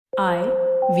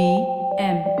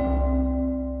IVM.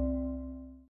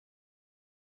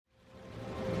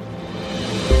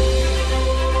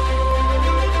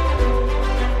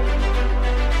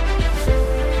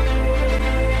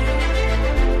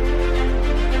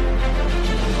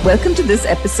 Welcome to this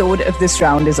episode of This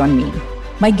Round is on Me.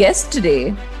 My guest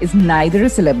today is neither a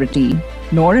celebrity,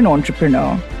 nor an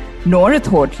entrepreneur, nor a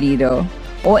thought leader,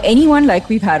 or anyone like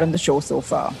we've had on the show so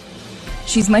far.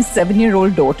 She's my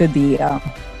 7-year-old daughter, Diya.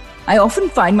 I often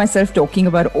find myself talking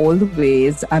about all the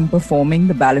ways I'm performing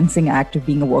the balancing act of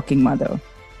being a working mother.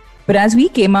 But as we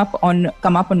come up on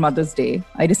Mother's Day,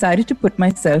 I decided to put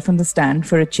myself on the stand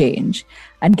for a change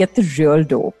and get the real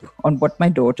dope on what my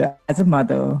daughter, as a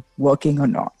mother, working or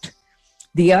not.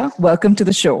 Diya, welcome to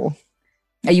the show.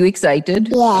 Are you excited?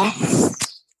 Yes.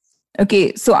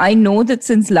 Okay, so I know that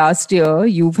since last year,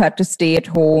 you've had to stay at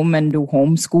home and do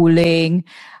homeschooling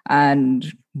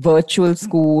and virtual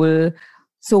school.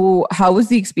 So how was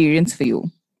the experience for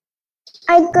you?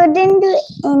 I couldn't do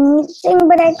anything,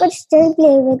 but I could still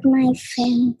play with my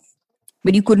friends.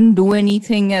 But you couldn't do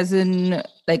anything as in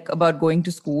like about going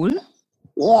to school?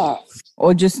 Yes,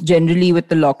 Or just generally with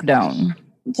the lockdown?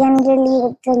 generally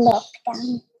with the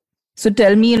lockdown. So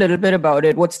tell me a little bit about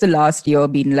it. What's the last year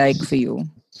been like for you?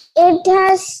 It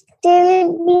has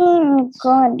still been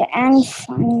good and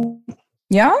fun.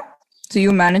 Yeah? So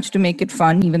you managed to make it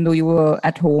fun even though you were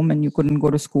at home and you couldn't go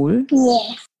to school?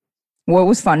 Yeah. What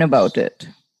was fun about it?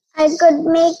 I could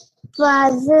make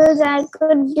puzzles, I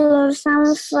could do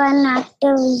some fun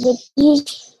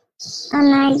activities,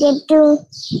 and I get to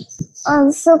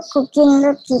also cook in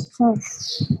the kitchen.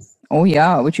 Oh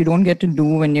yeah, which you don't get to do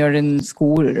when you're in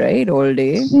school, right? All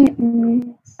day.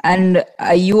 Mm-mm. And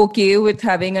are you okay with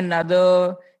having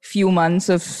another few months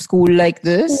of school like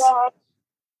this? Yeah.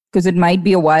 Because it might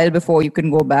be a while before you can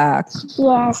go back.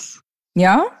 Yes,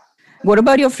 Yeah? What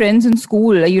about your friends in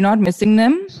school? Are you not missing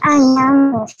them? I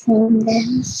am missing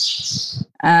them.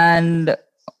 And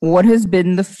what has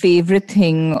been the favorite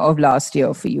thing of last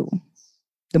year for you?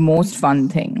 The most fun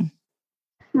thing?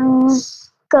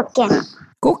 Cooking.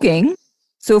 Cooking.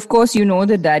 So, of course, you know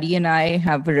that Daddy and I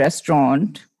have a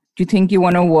restaurant. Do you think you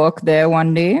want to work there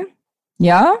one day?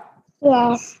 Yeah?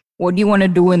 Yes. What do you want to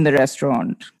do in the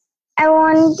restaurant? I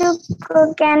want to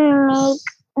cook and make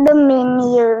the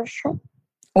menus.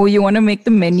 Oh, you want to make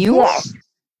the menu? Yes.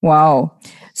 Wow.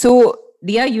 So,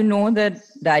 Diya, you know that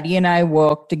Daddy and I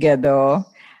work together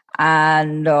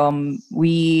and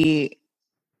we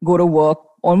go to work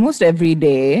almost every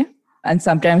day and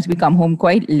sometimes we come home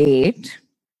quite late.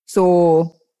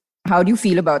 So, how do you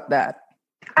feel about that?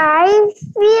 I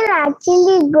feel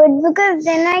actually good because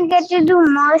then I get to do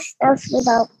more stuff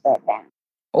without them.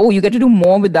 Oh, you get to do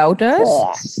more without us?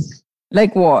 Yes.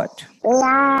 Like what?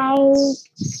 Like,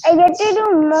 I get to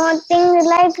do more things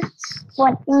like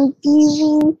watching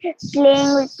TV,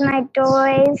 playing with my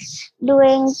toys,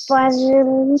 doing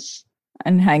puzzles.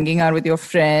 And hanging out with your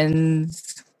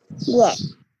friends.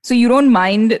 Yes. So, you don't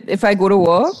mind if I go to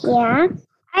work? Yeah.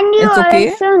 And you It's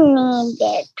okay? also need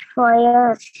it for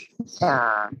your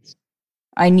stuff.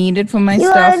 I need it for my You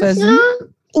stuff as in?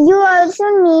 you also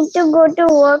need to go to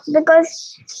work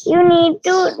because you need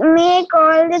to make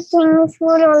all the things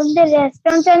for all the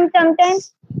restaurants, and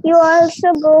sometimes you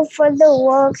also go for the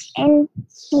works in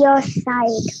your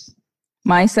side.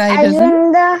 My side As is in?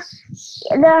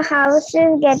 in the house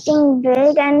is getting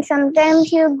built, and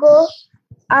sometimes you go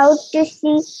out to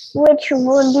see which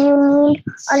wood you need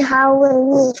or how will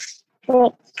you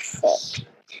fix it.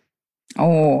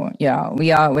 Oh, yeah,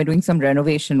 we're doing some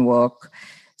renovation work.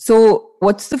 So,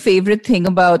 what's the favorite thing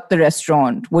about the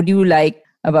restaurant? What do you like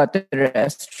about the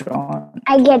restaurant?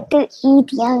 I get to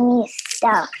eat yummy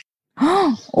stuff.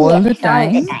 All the Yes,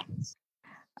 time?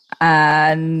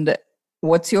 And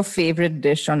what's your favorite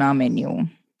dish on our menu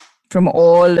from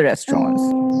all the restaurants?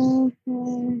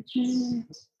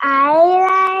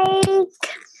 I like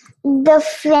the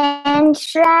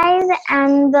French fries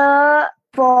and the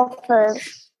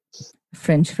waffles.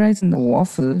 French fries and the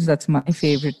waffles, that's my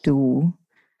favorite too.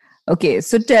 Okay,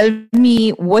 so tell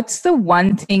me, what's the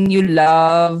one thing you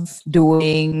love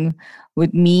doing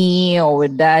with me or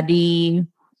with Daddy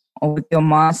or with your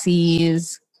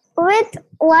Masis? With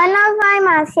one of my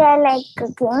Masi, I like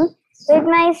cooking. With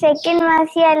my second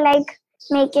Masi, I like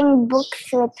making books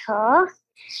with her.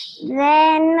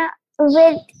 Then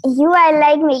with you, I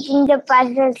like making the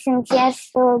puzzles since you're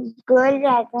so good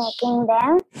at making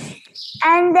them.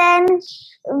 And then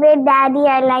with Daddy,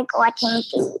 I like watching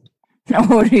TV.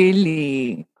 Oh,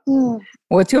 really?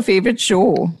 What's your favorite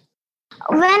show?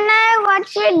 When I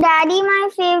watch with Daddy, my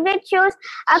favorite shows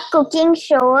are cooking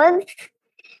shows.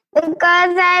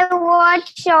 Because I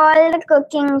watch all the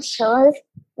cooking shows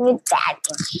with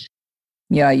Daddy.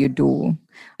 Yeah, you do.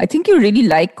 I think you really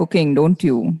like cooking, don't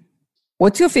you?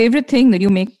 What's your favorite thing that you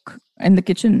make in the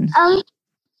kitchen?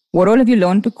 What all have you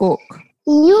learned to cook?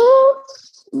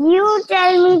 You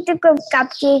tell me to cook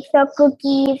cupcakes or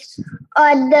cookies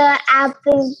or the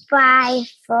apple pie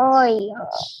for you.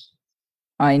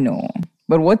 I know.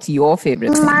 But what's your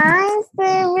favorite thing? My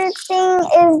favorite thing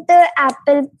is the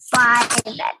apple pie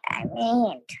that I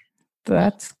made.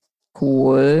 That's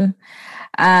cool.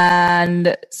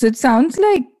 And so it sounds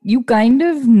like you kind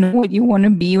of know what you want to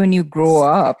be when you grow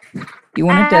up. You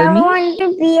want to tell me? I want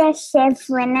to be a chef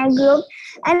when I grow up,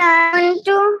 and I want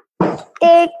to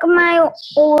take my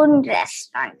own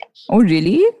restaurant. Oh,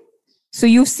 really? So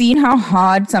you've seen how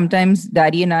hard sometimes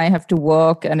Daddy and I have to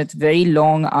work, and it's very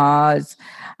long hours,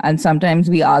 and sometimes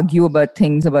we argue about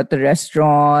things about the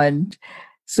restaurant.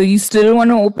 So you still want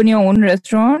to open your own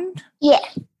restaurant? Yeah.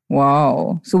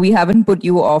 Wow. So we haven't put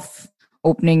you off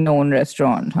opening your own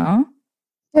restaurant, huh?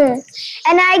 And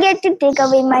I get to take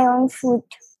away my own food.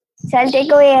 So I'll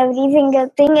take away every single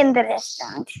thing in the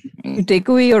restaurant. You take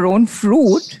away your own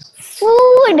fruit?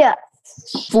 Food.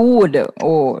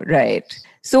 Oh, right.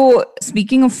 So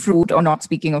speaking of fruit, or not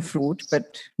speaking of fruit,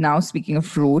 but now speaking of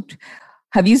fruit,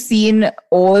 have you seen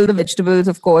all the vegetables,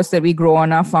 of course, that we grow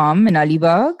on our farm in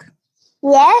Alibag?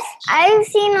 Yes, I've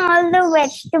seen all the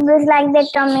vegetables like the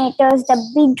tomatoes, the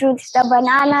beetroots, the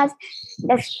bananas,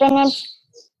 the spinach,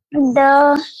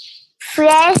 the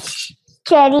fresh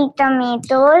cherry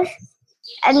tomatoes,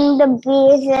 and the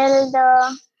basil,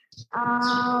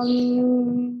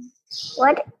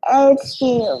 what else do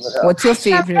you grow? What's your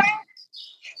favorite?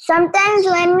 Sometimes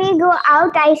when we go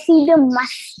out, I see the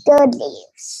mustard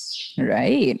leaves.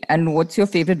 Right. And what's your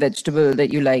favorite vegetable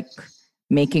that you like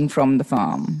making from the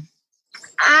farm?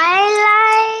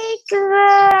 I like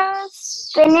the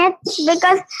spinach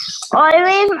because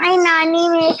always my nanny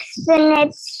makes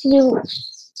spinach soup.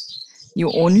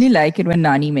 You only like it when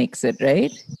Nani makes it,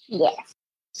 right? Yes.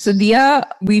 So Dia,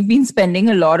 we've been spending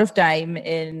a lot of time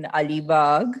in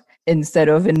Alibag instead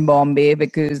of in Bombay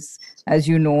because, as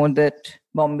you know, that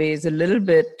Bombay is a little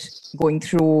bit going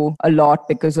through a lot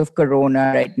because of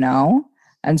Corona right now.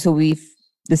 And so we've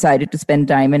decided to spend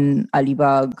time in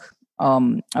Alibag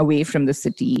away from the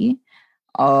city.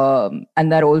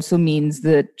 And that also means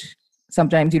that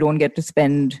sometimes you don't get to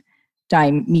spend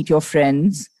time, meet your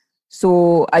friends.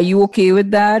 So are you okay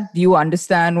with that? Do you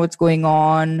understand what's going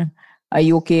on? Are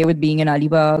you okay with being in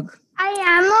Alibag? I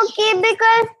am okay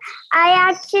because I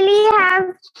actually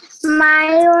have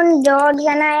my own dogs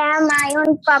and I have my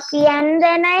own puppy and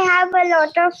then I have a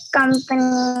lot of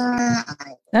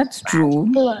company. That's true.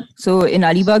 So in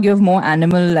Alibag, you have more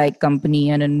animal-like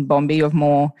company and in Bombay, you have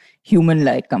more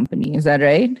human-like company. Is that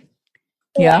right?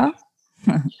 Yeah?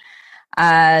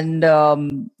 And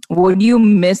what do you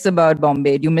miss about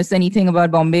Bombay? Do you miss anything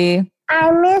about Bombay?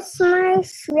 I miss my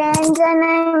friends and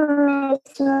I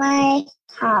miss my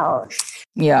house.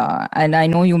 Yeah, and I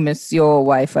know you miss your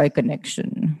Wi-Fi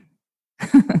connection.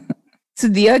 So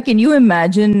Dia, can you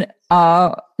imagine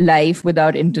our life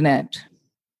without internet?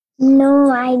 No,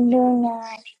 I do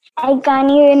not. I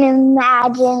can't even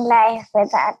imagine life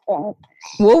without internet.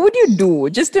 What would you do?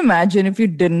 Just imagine if you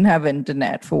didn't have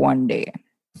internet for one day.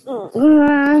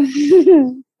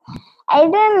 I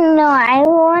don't know.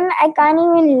 I can't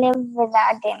even live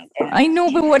without internet. I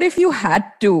know, but what if you had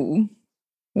to?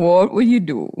 What would you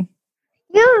do?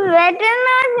 You better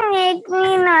not make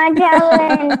me not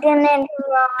have internet.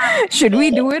 Should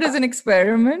we do it as an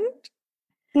experiment?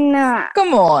 No.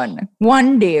 Come on.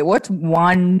 One day. What's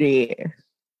one day?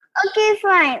 Okay,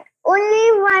 fine.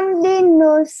 Only one day,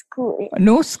 no school.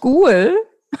 No school?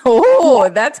 Oh,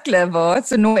 that's clever.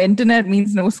 So no internet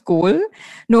means no school?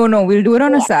 No, we'll do it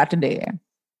on a Saturday.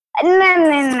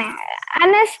 No. On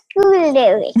a school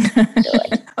day, we do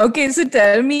it. Okay, so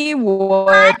tell me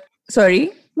what...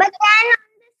 Sorry? But then on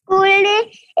the school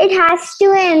day, it has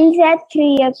to end at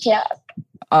 3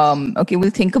 o'clock. Okay, we'll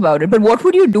think about it. But what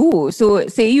would you do? So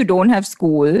say you don't have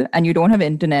school and you don't have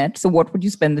internet. So what would you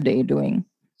spend the day doing?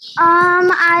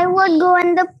 I would go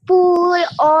in the pool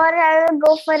or I would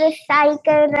go for a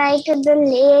cycle ride to the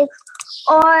lake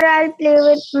or I'll play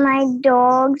with my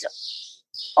dogs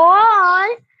or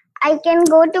I can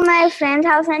go to my friend's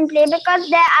house and play because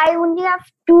there I only have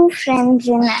 2 friends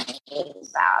in that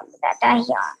that are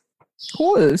here.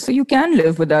 Cool. So you can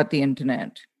live without the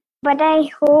internet. But I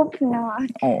hope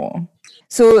not. Oh.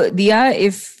 So, Dia,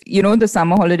 if, the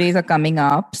summer holidays are coming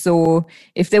up, so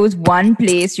if there was one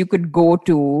place you could go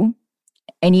to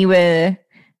anywhere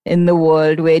in the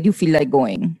world, where do you feel like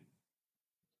going?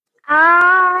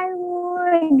 I would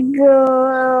would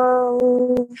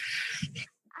go.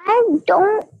 I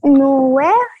don't know.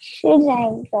 Where should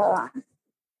I go?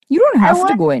 You don't have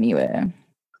to go anywhere.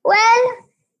 Well,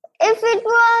 if it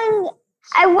was,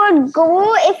 I would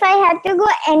go. If I had to go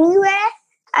anywhere,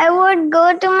 I would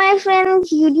go to my friend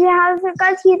Judy's house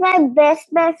because he's my best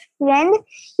friend.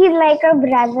 He's like a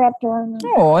brother to me.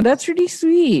 Oh, that's really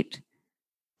sweet.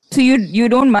 So you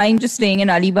don't mind just staying in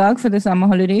Alibag for the summer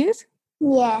holidays?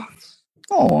 Yes.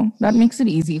 Oh, that makes it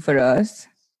easy for us.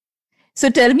 So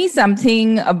tell me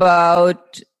something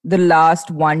about the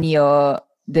last 1 year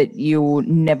that you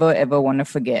never ever want to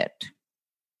forget.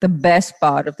 The best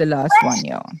part of the last 1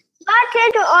 year. But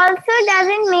it also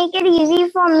doesn't make it easy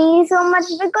for me so much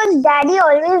because Daddy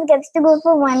always gets to go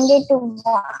for 1 day to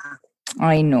work.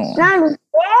 I know. Now,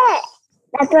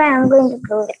 that's why I'm going to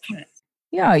go with him.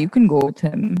 Yeah, you can go with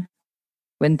him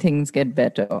when things get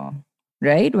better,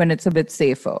 right? When it's a bit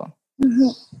safer. Mm-hmm.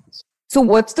 So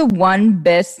what's the one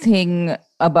best thing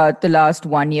about the last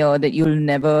 1 year that you'll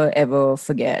never ever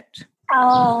forget?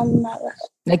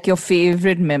 Like your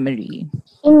favorite memory?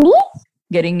 Indy?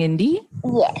 Getting Indy?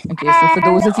 Yes. Okay, so for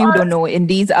those of you who don't know,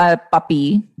 Indy's a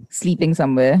puppy sleeping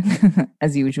somewhere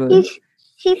as usual.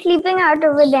 She's sleeping out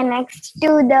over there next to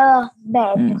the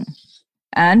bed.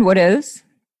 And what else?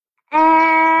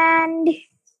 And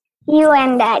you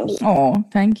and Daddy. Oh,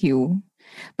 thank you.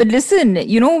 But listen,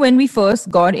 when we first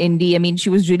got Indy, I mean, she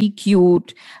was really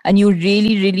cute and you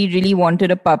really, really, really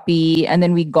wanted a puppy. And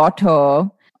then we got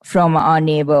her from our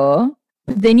neighbor.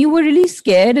 But then you were really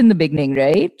scared in the beginning,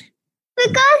 right?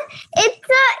 Because it's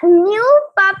a new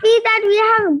puppy that we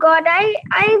have got. I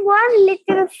was a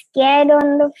little scared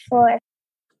on the first.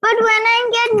 But when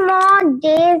I get more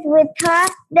days with her,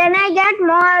 then I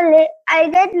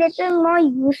get little more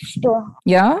used to her.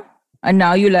 Yeah? And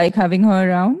now you like having her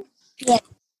around? Yes.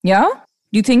 Yeah?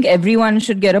 Do you think everyone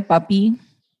should get a puppy?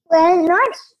 Well, not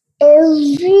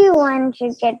everyone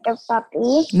should get a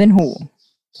puppy. Then who?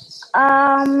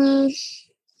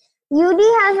 Yudi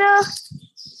has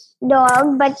a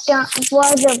dog, but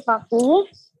was a puppy.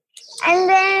 And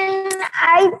then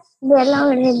Bella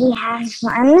already has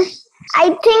one.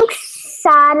 I think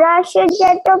Sarah should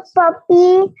get a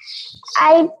puppy.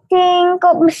 I think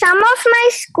some of my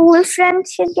school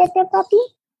friends should get a puppy.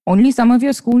 Only some of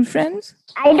your school friends?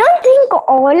 I don't think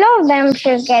all of them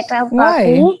should get a puppy.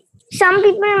 Why? Some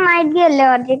people might be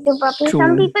allergic to puppies. True.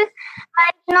 Some people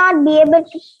might not be able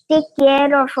to take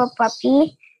care of a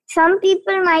puppy. Some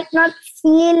people might not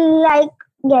feel like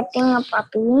getting a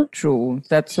puppy. True.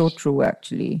 That's so true,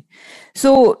 actually.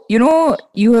 So,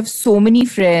 you have so many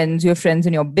friends. You have friends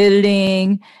in your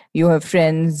building. You have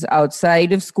friends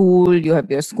outside of school. You have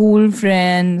your school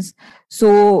friends.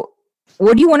 So,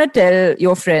 what do you want to tell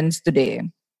your friends today?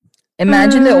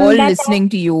 Imagine they're all listening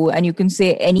to you and you can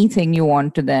say anything you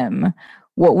want to them.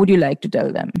 What would you like to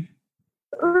tell them?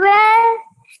 Well,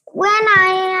 when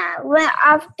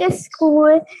after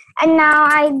school and now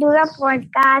I do a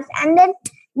podcast, and then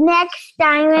next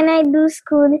time when I do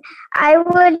school, I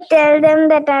would tell them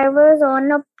that I was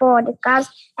on a podcast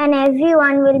and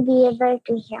everyone will be able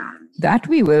to hear me. That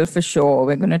we will for sure.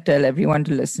 We're going to tell everyone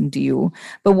to listen to you.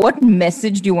 But what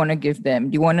message do you want to give them?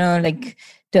 Do you want to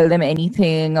tell them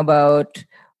anything about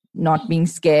not being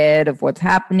scared of what's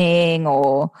happening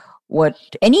or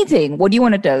anything? What do you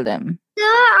want to tell them? So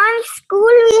on school,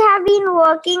 we have been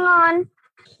working on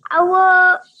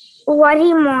our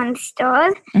worry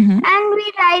monsters, and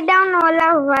we write down all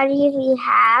our worries we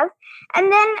have.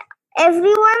 And then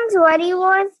everyone's worry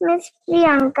was Miss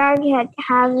Priyanka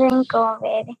having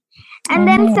COVID. And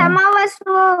then some of us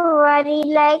were worried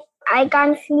like I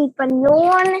can't sleep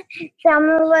alone. Some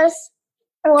of us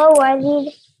were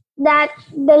worried that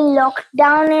the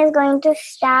lockdown is going to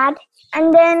start.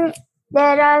 And then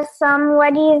there are some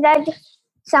worries that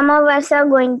some of us are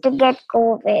going to get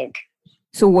COVID.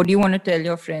 So what do you want to tell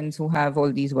your friends who have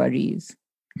all these worries?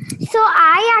 So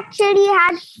I actually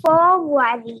had 4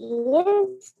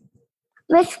 worries.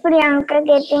 Miss Priyanka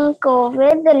getting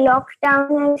COVID, the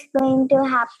lockdown is going to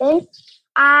happen,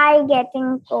 I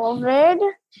getting COVID,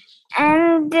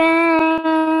 and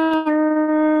then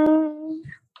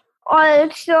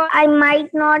also I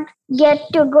might not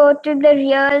get to go to the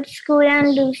real school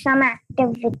and do some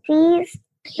activities.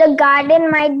 The garden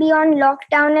might be on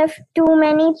lockdown if too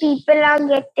many people are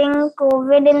getting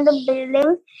COVID in the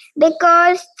building,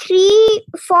 because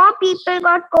 4 people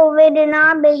got COVID in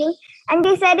our building, and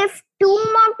they said if 2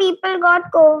 more people got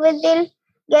COVID, they'll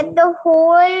get the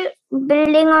whole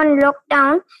building on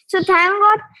lockdown. So thank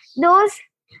God those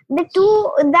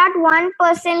that one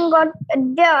person got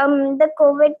the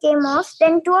COVID came off.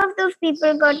 Then 2 of those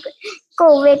people got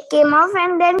COVID came off,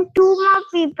 and then 2 more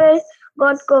people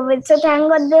got COVID. So thank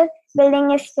God the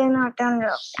building is still not on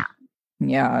lockdown.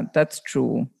 Yeah, that's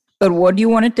true. But what do you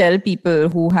want to tell people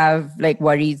who have like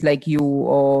worries like you,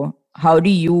 or how do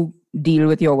you deal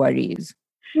with your worries?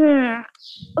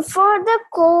 For the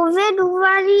COVID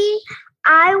worry,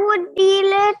 I would deal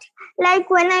it like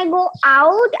when I go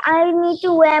out, I need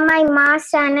to wear my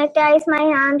mask, sanitize my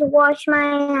hands, wash my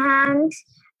hands,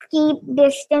 keep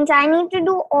distance. I need to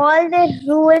do all the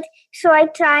rules, so I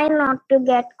try not to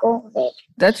get COVID.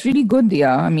 That's really good,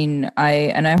 Diya. I mean,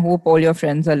 I hope all your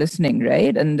friends are listening,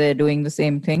 right? And they're doing the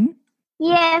same thing.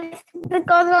 Yes,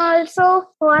 because also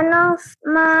one of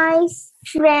my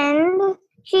friends,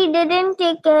 she didn't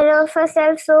take care of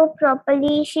herself so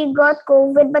properly. She got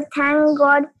COVID, but thank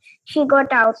God she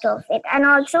got out of it. And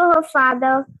also her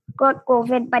father got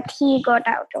COVID, but he got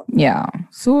out of it. Yeah.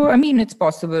 So, I mean, it's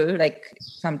possible. Like,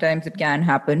 sometimes it can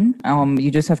happen. You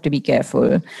just have to be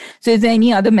careful. So, is there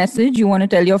any other message you want to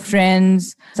tell your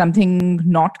friends? Something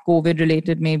not COVID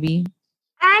related, maybe?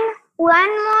 And one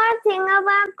more thing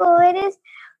about COVID is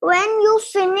when you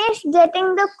finish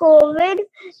getting the COVID,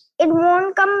 it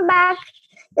won't come back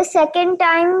the second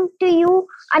time to you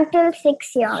until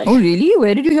 6 years. Oh, really?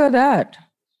 Where did you hear that?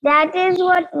 That is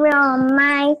what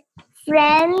my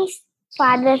friend's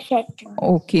father said to me.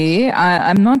 Okay.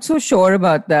 I'm not so sure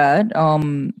about that.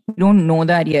 We don't know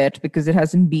that yet because it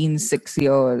hasn't been 6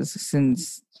 years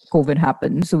since COVID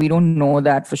happened. So we don't know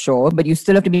that for sure. But you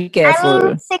still have to be careful. I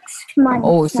mean, 6 months.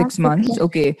 Oh, 6 months.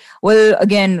 Okay. Well,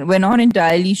 again, we're not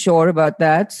entirely sure about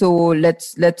that. So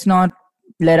let's not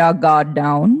let our guard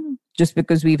down just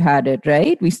because we've had it,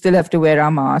 right? We still have to wear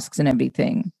our masks and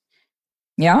everything.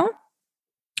 Yeah?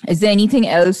 Is there anything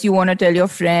else you want to tell your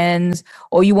friends,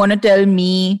 or you want to tell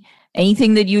me?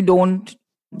 Anything that you want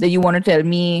to tell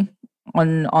me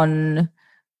on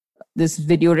this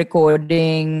video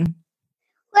recording?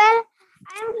 Well,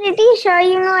 I'm pretty sure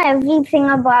you know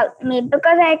everything about me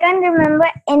because I can't remember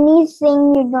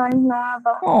anything you don't know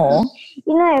about me.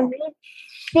 You know every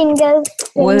single thing.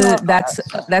 Well,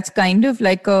 that's kind of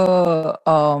like a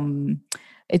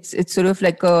it's sort of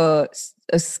like a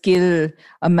skill,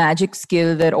 a magic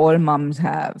skill that all mums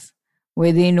have,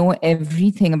 where they know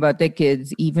everything about their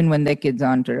kids, even when their kids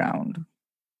aren't around.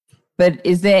 But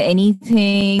is there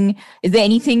anything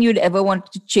you'd ever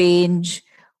want to change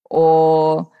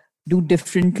or do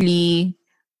differently,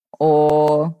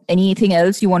 or anything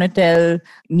else you want to tell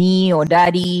me or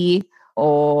daddy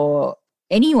or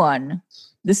anyone?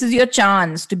 This is your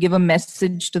chance to give a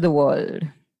message to the world.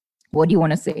 What do you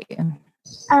want to say?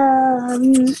 I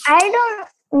don't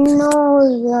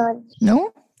know.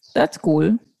 No? That's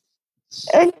cool.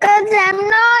 Because I'm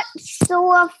not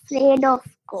so afraid of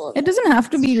COVID. It doesn't have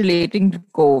to be relating to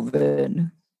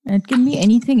COVID. It can be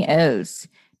anything else.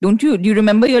 Do you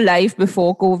remember your life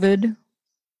before COVID?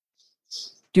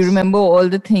 Do you remember all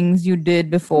the things you did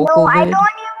before COVID? No, I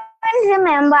don't even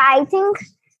remember. I think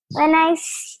when I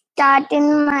started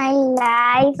my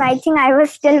life, I think I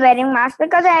was still wearing mask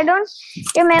because I don't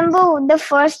remember the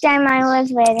first time I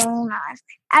was wearing mask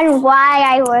and why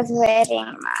I was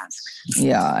wearing mask.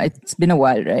 Yeah, it's been a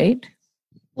while, right?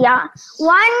 Yeah,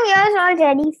 1 year's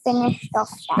already finished of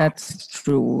that.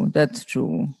 That's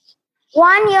true.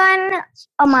 1 year and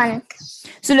a month.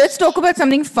 So let's talk about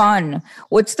something fun.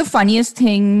 What's the funniest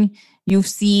thing you've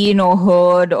seen or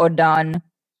heard or done?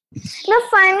 The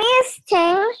funniest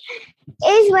thing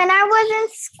is when I was in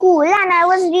school and I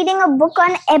was reading a book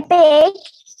on Epic,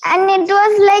 and it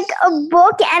was like a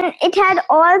book and it had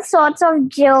all sorts of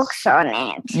jokes on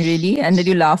it. Really? And did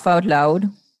you laugh out loud?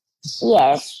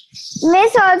 Yes.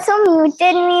 Miss also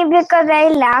muted me because I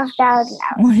laughed out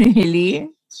loud. Really?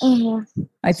 Mm-hmm.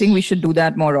 I think we should do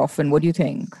that more often. What do you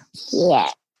think? Yeah.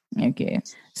 Okay.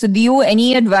 So do you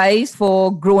any advice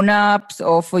for grown-ups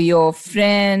or for your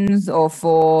friends, or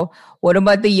for what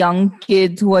about the young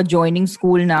kids who are joining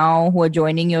school now, who are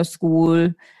joining your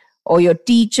school, or your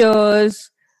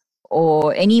teachers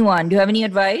or anyone? Do you have any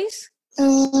advice?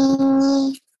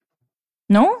 No?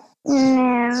 No.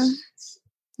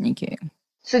 Okay.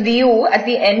 So at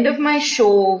the end of my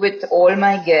show with all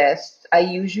my guests, I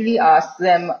usually ask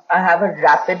them, I have a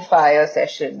rapid fire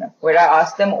session where I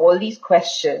ask them all these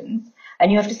questions and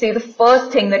you have to say the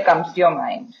first thing that comes to your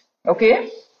mind.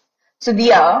 Okay? So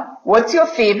Diya, what's your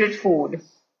favorite food?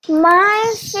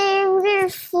 My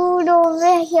favorite food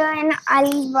over here in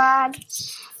Alibag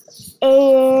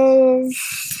is,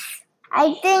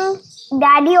 I think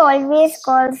Daddy always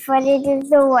calls for it, is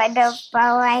the vada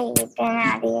pav I eat in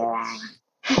Alibag.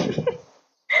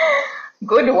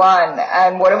 Good one.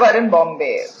 And what about in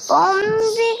Bombay?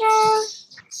 Bombay,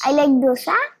 I like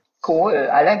dosa. Cool.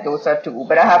 I like dosa too.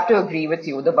 But I have to agree with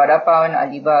you. The vada pav in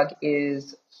Alibag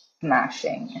is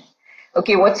smashing.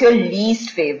 Okay, what's your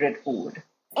least favorite food?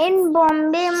 In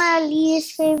Bombay, my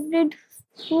least favorite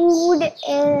food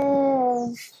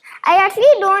is... I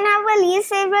actually don't have a least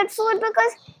favorite food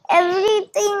because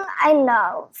everything I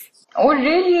love. Oh,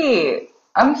 really?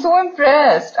 I'm so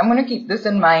impressed. I'm going to keep this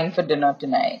in mind for dinner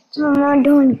tonight. Mama,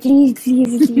 don't. Please.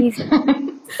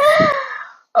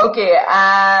 Okay,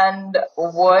 and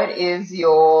what is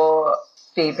your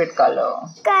favorite color?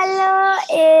 Color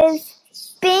is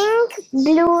pink,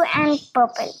 blue, and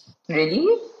purple. Really?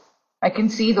 I can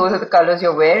see those are the colors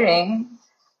you're wearing.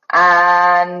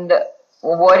 And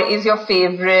what is your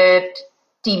favorite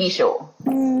TV show?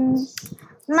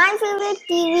 My favorite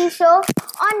TV show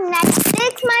on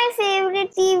Netflix, my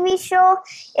favorite TV show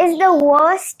is The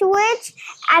Worst Witch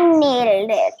and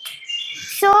Nailed It.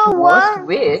 So Worst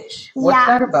Witch? What's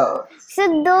that about? So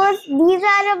these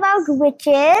are about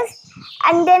witches,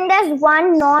 and then there's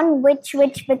one non-witch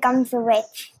which becomes a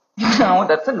witch. No,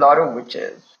 that's a lot of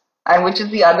witches. And which is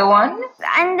the other one?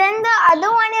 And then the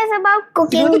other one is about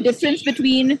cooking. You know the difference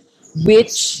between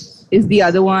witch is the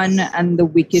other one and the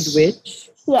Wicked Witch?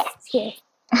 Yes.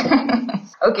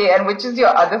 Okay, and which is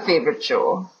your other favorite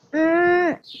show?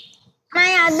 My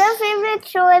other favorite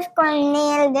show is called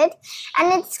Nailed It,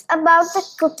 and it's about the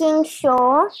cooking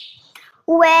show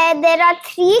where there are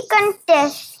 3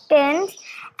 contestants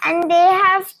and they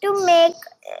have to make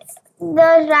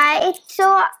the right.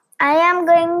 So I am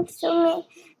going to make.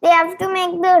 They have to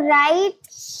make the right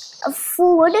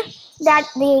food that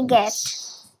they get.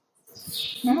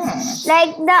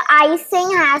 Like the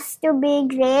icing has to be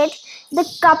great, the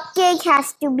cupcake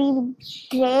has to be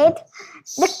great,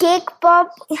 the cake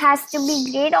pop has to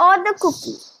be great, or the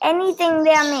cookie. Anything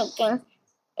they are making,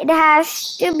 it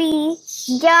has to be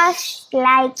just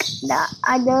like the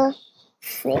other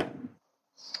thing.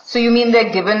 So you mean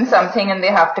they're given something and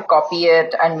they have to copy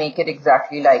it and make it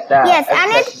exactly like that? Yes,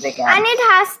 and it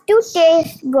has to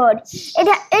taste good.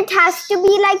 It has to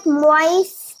be like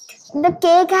moist. The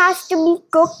cake has to be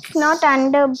cooked, not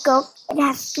undercooked. It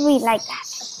has to be like that.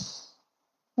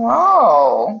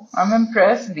 Wow, I'm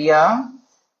impressed, Dia.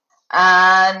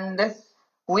 And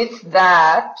with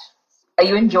that, are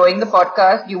you enjoying the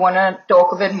podcast? Do you want to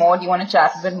talk a bit more? Do you want to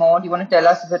chat a bit more? Do you want to tell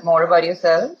us a bit more about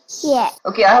yourself? Yeah.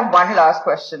 Okay, I have one last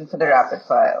question for the rapid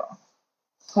fire.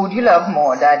 Who do you love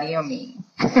more, Daddy or me?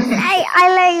 I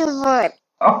like both.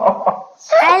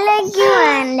 I like you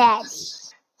and Daddy.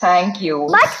 Thank you.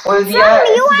 But from you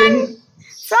and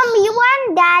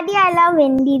Daddy, I love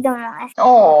Indy the most.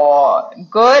 Oh,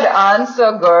 good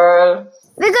answer, girl.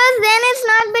 Because then it's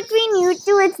not between you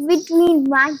two, it's between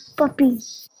my puppy.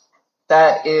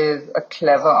 That is a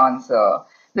clever answer.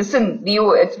 Listen,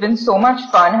 Leo, it's been so much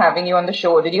fun having you on the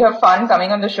show. Did you have fun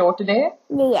coming on the show today?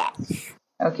 Yes.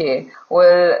 Okay.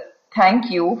 Well, thank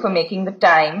you for making the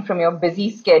time from your busy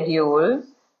schedule.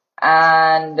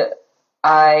 And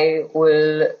I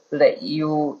will let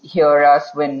you hear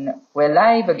us when we're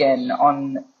live again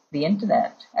on the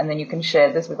internet. And then you can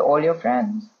share this with all your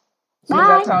friends. Bye. Does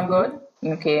that sound good?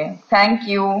 Okay. Thank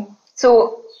you.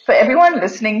 So for everyone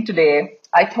listening today,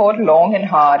 I thought long and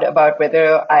hard about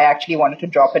whether I actually wanted to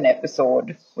drop an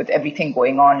episode with everything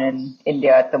going on in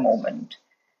India at the moment.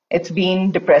 It's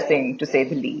been depressing, to say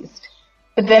the least.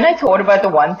 But then I thought about the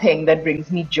one thing that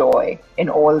brings me joy in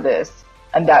all this,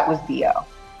 and that was Dia.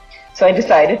 So I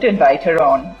decided to invite her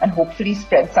on and hopefully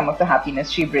spread some of the happiness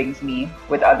she brings me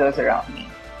with others around me.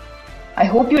 I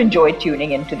hope you enjoyed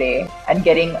tuning in today and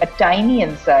getting a tiny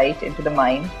insight into the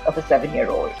mind of a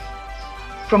 7-year-old.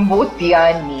 From both Dia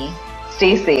and me,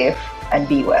 stay safe and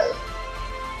be well.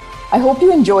 I hope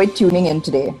you enjoyed tuning in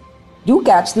today. Do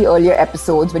catch the earlier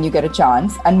episodes when you get a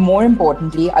chance, and more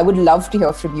importantly, I would love to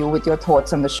hear from you with your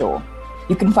thoughts on the show.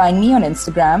 You can find me on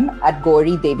Instagram at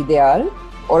Gauri Devidayal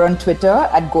or on Twitter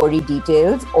at Gauri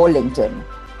Details or LinkedIn.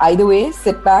 Either way,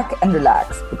 sit back and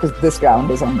relax because this round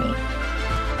is on me.